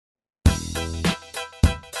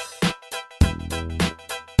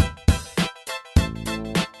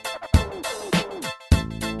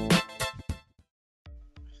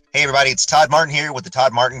Hey everybody, it's Todd Martin here with the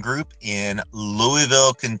Todd Martin Group in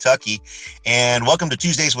Louisville, Kentucky, and welcome to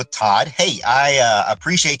Tuesdays with Todd. Hey, I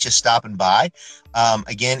appreciate you stopping by.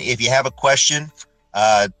 Again, if you have a question,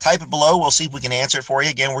 type it below. We'll see if we can answer it for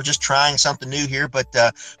you. Again, we're just trying something new here, but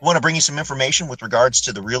we want to bring you some information with regards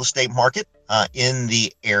to the real estate market in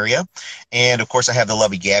the area. And of course, I have the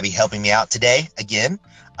lovely Gabby helping me out today again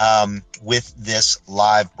with this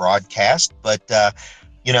live broadcast. But,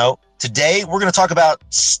 today we're going to talk about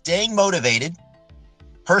staying motivated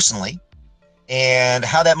personally and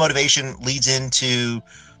how that motivation leads into,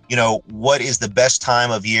 what is the best time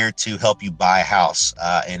of year to help you buy a house.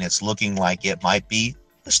 And it's looking like it might be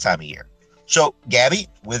this time of year. So, Gabby,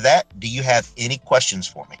 with that, do you have any questions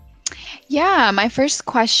for me? Yeah, my first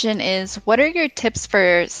question is, what are your tips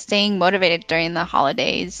for staying motivated during the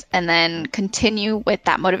holidays and then continue with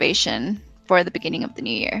that motivation for the beginning of the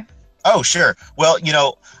new year? Oh, sure. Well,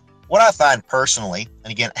 what I find personally,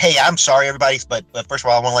 and again, hey, I'm sorry, everybody, but first of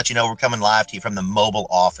all, I want to let you know we're coming live to you from the mobile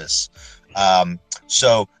office.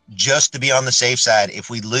 So just to be on the safe side, if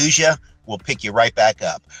we lose you, we'll pick you right back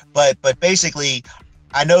up. But basically,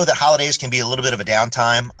 I know that holidays can be a little bit of a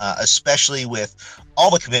downtime, especially with all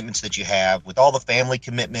the commitments that you have, with all the family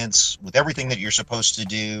commitments, with everything that you're supposed to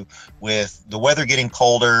do, with the weather getting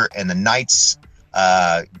colder and the nights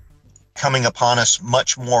coming upon us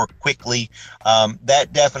much more quickly. That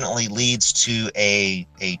definitely leads to a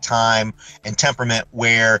time and temperament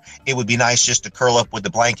where it would be nice just to curl up with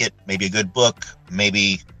the blanket, maybe a good book,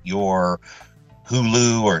 maybe your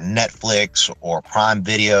Hulu or Netflix or Prime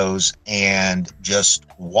Videos, and just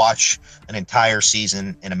watch an entire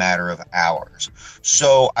season in a matter of hours.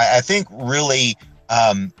 So I think really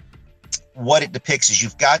what it depicts is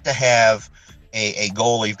you've got to have a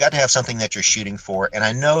goal. You've got to have something that you're shooting for. And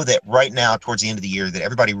I know that right now, towards the end of the year, that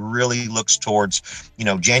everybody really looks towards,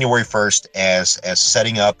 January 1st as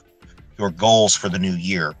setting up your goals for the new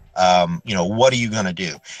year. What are you going to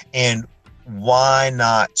do? And why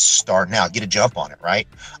not start now? Get a jump on it, right?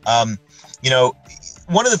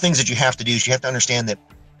 One of the things that you have to do is you have to understand that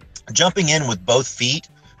jumping in with both feet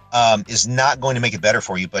is not going to make it better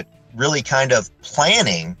for you, but really kind of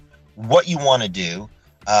planning what you want to do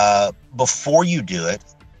before you do it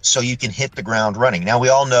so you can hit the ground running. Now, we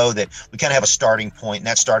all know that we kind of have a starting point, and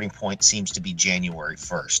that starting point seems to be January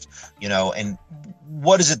 1st, and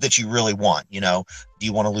what is it that you really want? Do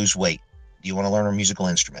you want to lose weight? Do you want to learn a musical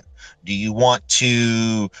instrument? Do you want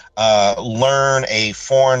to learn a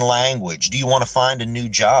foreign language? Do you want to find a new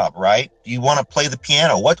job, right? Do you want to play the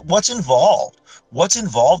piano? What's involved? What's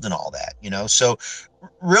involved in all that? So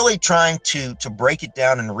really trying to break it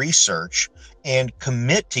down and research and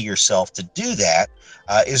commit to yourself to do that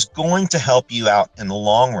is going to help you out in the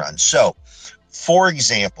long run. So, for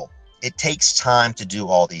example, it takes time to do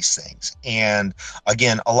all these things. And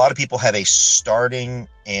again, a lot of people have a starting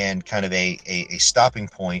and kind of a stopping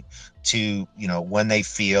point to, when they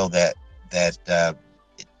feel that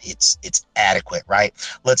it's adequate, right?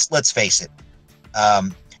 Let's face it.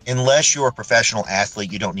 Unless you're a professional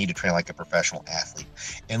athlete, you don't need to train like a professional athlete.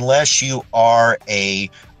 Unless you are a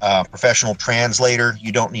professional translator,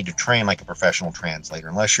 you don't need to train like a professional translator.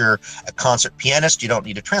 Unless you're a concert pianist, you don't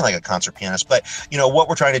need to train like a concert pianist. But, what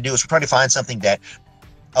we're trying to do is we're trying to find something that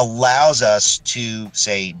allows us to,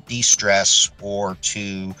 say, de-stress or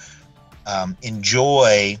to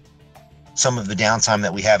enjoy some of the downtime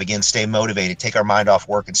that we have. Again, stay motivated, take our mind off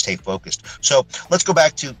work and stay focused. So let's go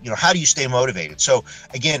back to, how do you stay motivated? So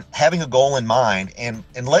again, having a goal in mind, and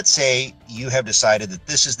let's say you have decided that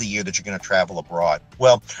this is the year that you're going to travel abroad.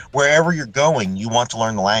 Well, wherever you're going, you want to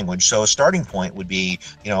learn the language. So a starting point would be,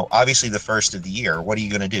 obviously the first of the year. What are you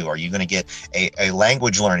going to do? Are you going to get a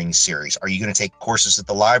language learning series? Are you going to take courses at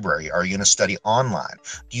the library? Are you going to study online?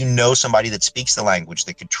 Do you know somebody that speaks the language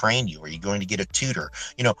that could train you? Are you going to get a tutor?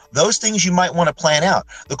 Those things you might want to plan out.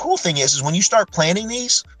 The cool thing is when you start planning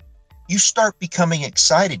these, you start becoming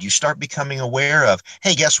excited. You start becoming aware of,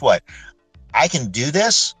 hey, guess what? I can do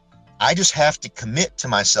this. I just have to commit to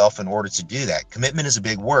myself in order to do that. Commitment is a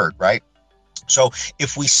big word, right? So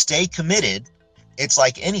if we stay committed, it's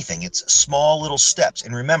like anything. It's small little steps.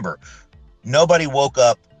 And remember, nobody woke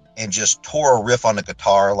up and just tore a riff on the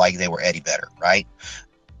guitar like they were Eddie Vedder, right?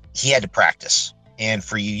 He had to practice. And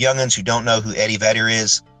for you youngins who don't know who Eddie Vedder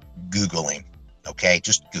is, Google him. Okay,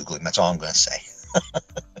 just Google him. That's all I'm going to say.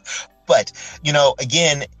 But,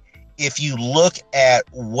 again, if you look at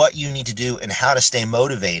what you need to do and how to stay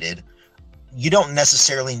motivated, you don't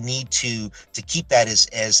necessarily need to keep that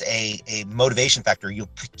as a motivation factor. You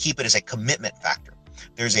keep it as a commitment factor.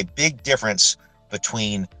 There's a big difference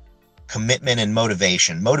between commitment and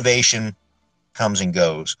motivation. Motivation comes and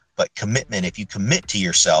goes, but commitment. If you commit to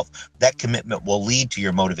yourself, that commitment will lead to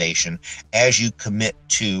your motivation as you commit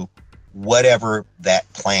to whatever that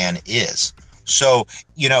plan is. So,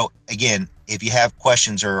 again, if you have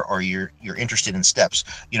questions or you're interested in steps,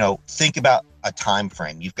 think about a time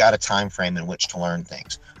frame. You've got a time frame in which to learn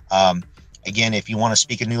things. Again, if you want to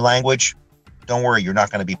speak a new language, don't worry, you're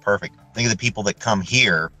not going to be perfect. Think of the people that come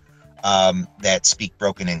here that speak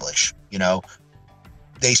broken English.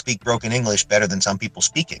 They speak broken English better than some people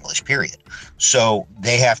speak English, period. So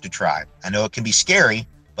they have to try. I know it can be scary,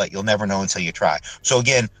 but you'll never know until you try. So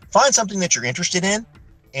again, find something that you're interested in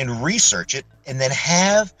and research it, and then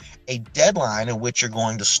have a deadline in which you're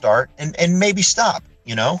going to start and maybe stop,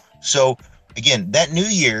 So again, that New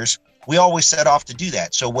Year's, we always set off to do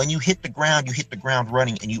that. So when you hit the ground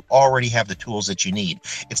running, and you already have the tools that you need.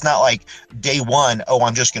 It's not like day one, oh,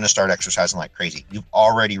 I'm just going to start exercising like crazy. You've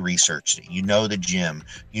already researched it. You know the gym,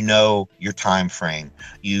 you know your time frame.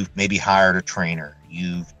 You've maybe hired a trainer.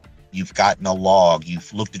 You've gotten a log.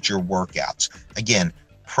 You've looked at your workouts. Again,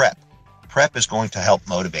 prep is going to help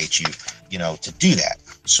motivate you, to do that.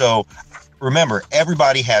 So remember,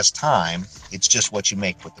 everybody has time. It's just what you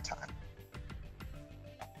make with the time.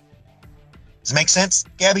 Does it make sense,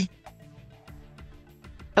 Gabby?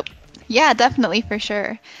 Oh, yeah, definitely, for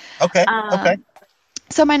sure. Okay.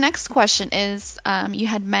 So my next question is, you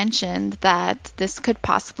had mentioned that this could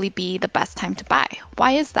possibly be the best time to buy.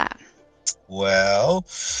 Why is that? Well,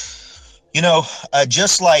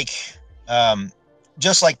 just like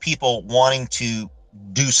people wanting to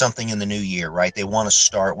do something in the new year, right? They want to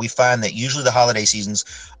start. We find that usually the holiday seasons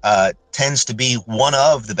tends to be one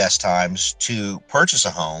of the best times to purchase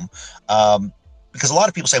a home, because a lot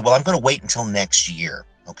of people say, well, I'm going to wait until next year.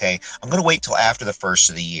 Okay. I'm going to wait till after the first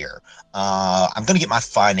of the year. I'm going to get my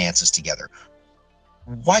finances together.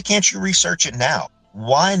 Why can't you research it now?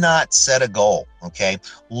 Why not set a goal? Okay.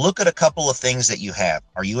 Look at a couple of things that you have.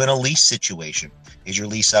 Are you in a lease situation? Is your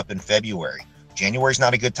lease up in February? January is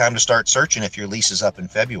not a good time to start searching if your lease is up in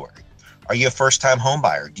February. Are you a first-time home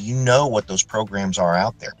buyer? Do you know what those programs are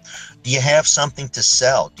out there? Do you have something to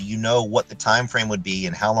sell? Do you know what the time frame would be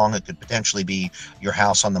and how long it could potentially be your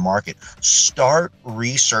house on the market? Start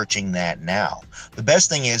researching that now. The best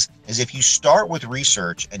thing is if you start with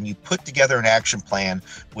research and you put together an action plan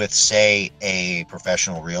with, say, a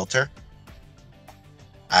professional realtor.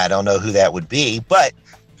 I don't know who that would be, but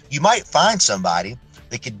you might find somebody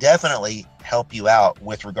that could definitely help you out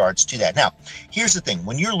with regards to that. Now, here's the thing.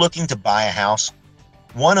 When you're looking to buy a house,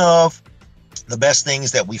 one of the best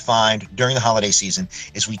things that we find during the holiday season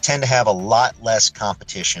is we tend to have a lot less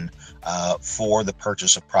competition for the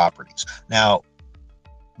purchase of properties. Now,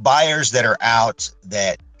 buyers that are out,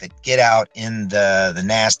 that get out in the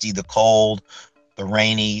nasty, the cold, the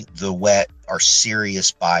rainy, the wet, are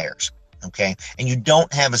serious buyers. Okay. And you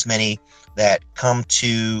don't have as many that come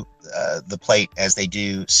to the plate as they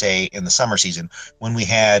do, say, in the summer season, when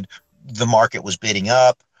the market was bidding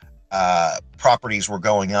up, properties were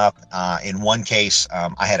going up. In one case,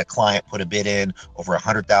 I had a client put a bid in over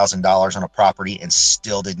 $100,000 on a property and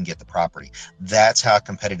still didn't get the property. That's how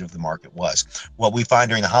competitive the market was. What we find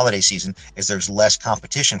during the holiday season is there's less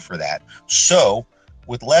competition for that. So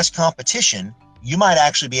with less competition, you might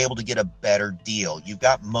actually be able to get a better deal. You've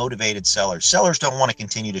got motivated sellers. Sellers don't want to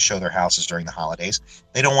continue to show their houses during the holidays.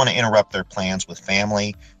 They don't want to interrupt their plans with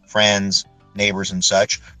family, friends, neighbors, and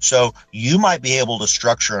such. So you might be able to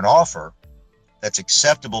structure an offer that's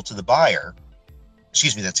acceptable to the buyer,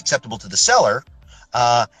 that's acceptable to the seller,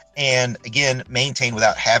 and again, maintain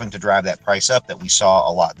without having to drive that price up that we saw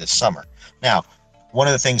a lot this summer. Now, one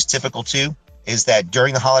of the things typical too is that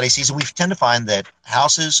during the holiday season, we tend to find that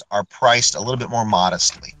houses are priced a little bit more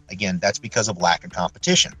modestly. Again, that's because of lack of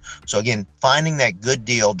competition. So again, finding that good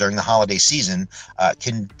deal during the holiday season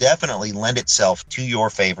can definitely lend itself to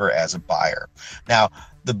your favor as a buyer. Now,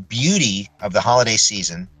 the beauty of the holiday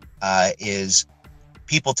season is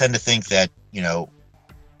people tend to think that,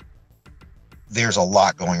 there's a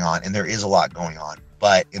lot going on, and there is a lot going on.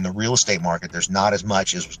 But in the real estate market, there's not as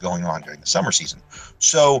much as was going on during the summer season.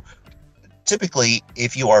 So typically,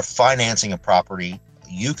 if you are financing a property,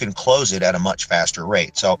 you can close it at a much faster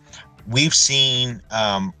rate. So we've seen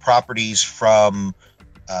properties from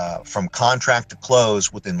contract to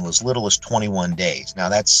close within as little as 21 days. Now,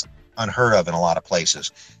 that's unheard of in a lot of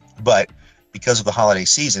places. But because of the holiday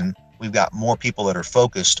season, we've got more people that are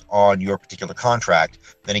focused on your particular contract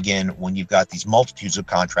than, again, when you've got these multitudes of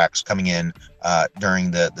contracts coming in during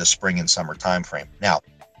the spring and summer timeframe. Now,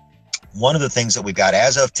 one of the things that we've got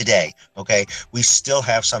as of today, okay, we still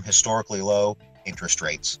have some historically low interest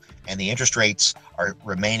rates, and the interest rates are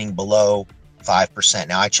remaining below 5%.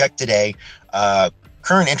 Now, I checked today,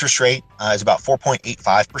 current interest rate is about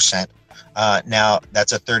 4.85%. Now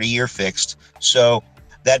that's a 30-year fixed. So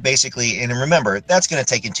that basically, and remember, that's going to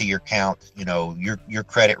take into your account, your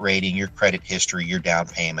credit rating, your credit history, your down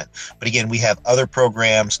payment. But again, we have other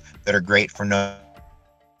programs that are great for no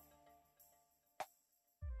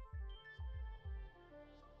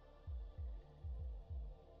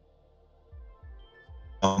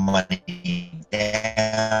money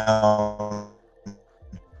down,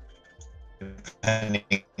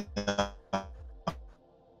 depending on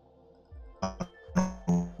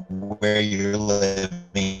where you're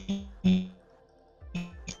living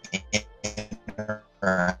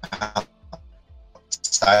or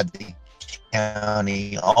outside the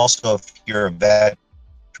county. Also, if you're a veteran,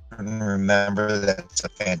 remember that's a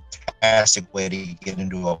fantastic way to get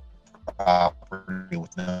into a property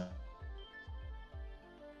with no.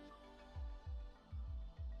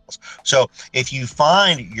 So if you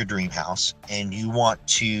find your dream house and you want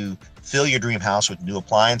to fill your dream house with new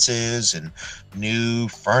appliances and new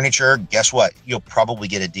furniture, guess what? You'll probably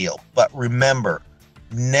get a deal. But remember,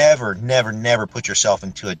 never, never, never put yourself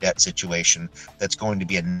into a debt situation that's going to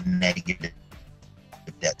be a negative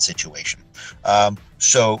debt situation.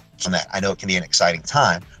 So on that, I know it can be an exciting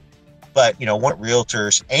time, but what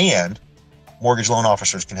realtors and mortgage loan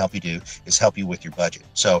officers can help you do is help you with your budget.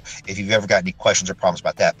 So if you've ever got any questions or problems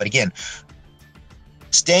about that, but again,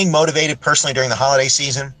 staying motivated personally during the holiday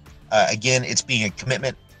season, again, it's being a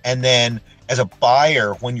commitment. And then as a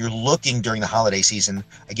buyer, when you're looking during the holiday season,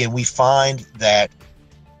 again, we find that,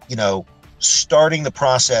 starting the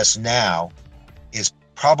process now is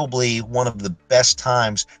probably one of the best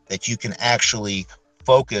times that you can actually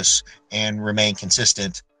focus and remain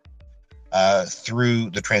consistent through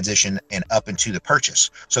the transition and up into the purchase.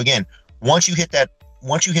 So again, once you hit the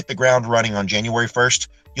ground running on January 1st,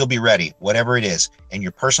 you'll be ready, whatever it is, and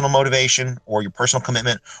your personal motivation or your personal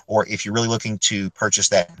commitment, or if you're really looking to purchase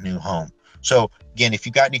that new home. So again, if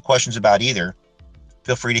you've got any questions about either,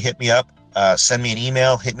 feel free to hit me up, send me an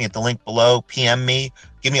email, hit me at the link below, PM me,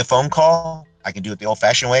 give me a phone call. I can do it the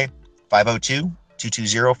old-fashioned way,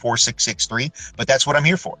 502-220-4663, but that's what I'm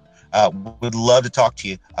here for. Would love to talk to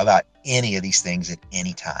you about any of these things at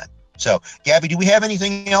any time. So, Gabby, do we have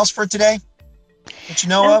anything else for today that you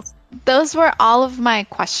know of? Those were all of my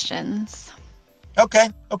questions. Okay.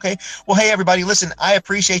 Well, hey, everybody, listen, I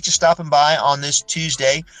appreciate you stopping by on this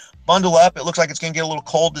Tuesday. Bundle up. It looks like it's going to get a little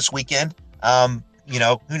cold this weekend.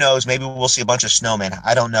 Who knows? Maybe we'll see a bunch of snowmen.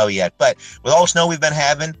 I don't know yet. But with all the snow we've been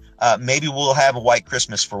having, maybe we'll have a white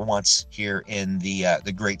Christmas for once here in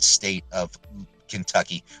the great state of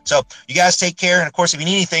Kentucky. So you guys take care. And of course, if you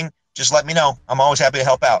need anything, just let me know. I'm always happy to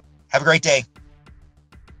help out. Have a great day.